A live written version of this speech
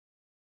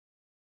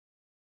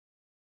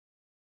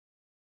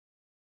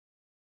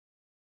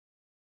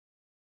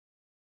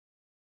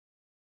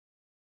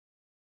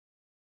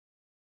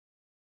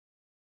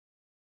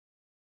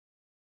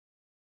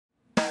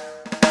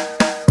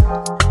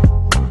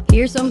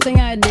here's something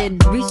I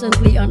did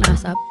recently on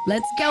ASAP.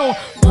 Let's go.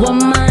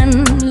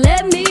 Woman,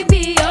 let me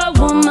be your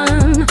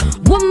woman.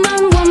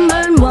 Woman,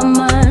 woman,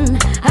 woman.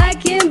 I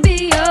can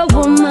be your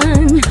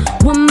woman.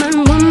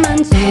 Woman,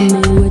 woman, tell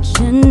me what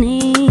you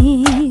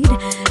need.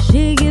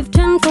 She give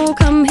tenfold,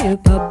 come here,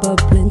 pop up,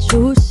 plant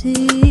your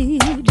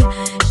seed.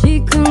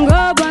 She can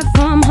grow right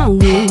from her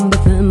womb, the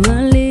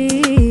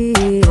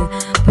family.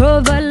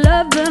 Provide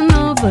love and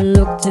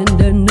overlooked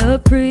and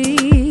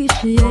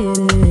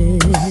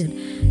unappreciated.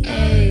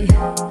 Hey,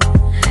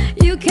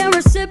 you can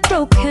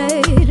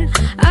reciprocate.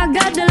 I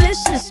got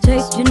delicious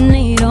taste. You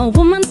need a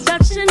woman's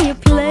touch in your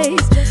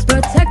place.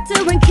 Protect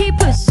her and keep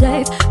her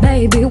safe.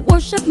 Baby,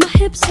 worship my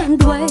hips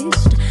and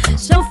waist.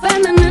 So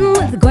feminine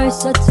with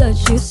grace, I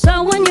touch you.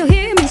 So when you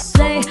hear me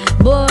say,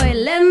 boy,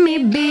 let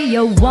me be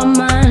your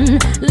woman.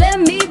 Let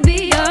me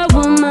be your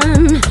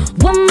woman.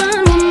 Woman,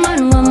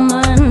 woman,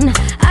 woman.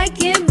 I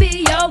can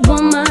be your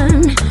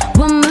woman.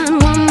 Woman,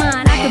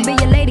 woman. I could be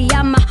your lady,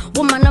 I'm a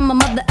woman. I'm a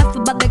mother effer,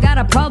 but they got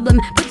a problem.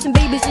 Put some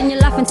babies in your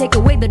life and take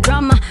away the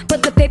drama.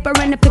 Put the paper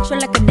in the picture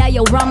like a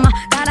diorama.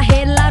 Gotta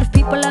hate a lot of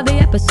people are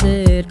the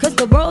opposite. Cause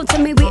the world to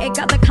me, we ain't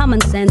got the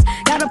common sense.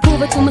 Gotta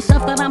prove it to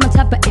myself that I'm a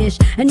type of ish.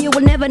 And you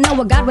will never know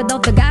a God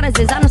without the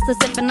goddesses. Honest as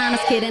if an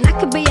honest kid. And I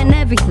could be in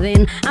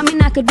everything. I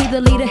mean, I could be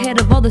the leader, head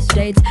of all the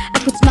states. I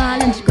could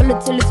smile and jiggle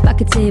it till it's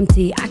pockets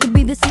empty. I could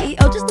be the CEO,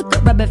 just look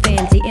good, rubber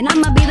fancy. And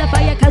I'ma be the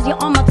fire cause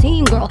you're on my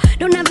team, girl.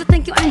 Don't ever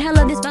think you ain't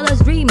hella this fella's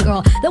dream,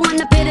 girl. The one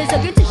that paid us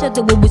a good t-shirt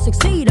that we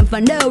succeed. And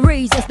for no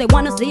reasons, they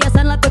wanna see us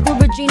like a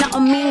good Regina or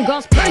Mean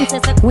Girls,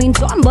 princess or queen.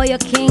 So I'm boy a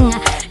king.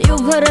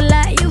 You've heard a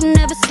lot you've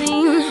never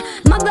seen.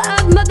 Mother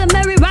of Mother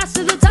Mary, rise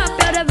to the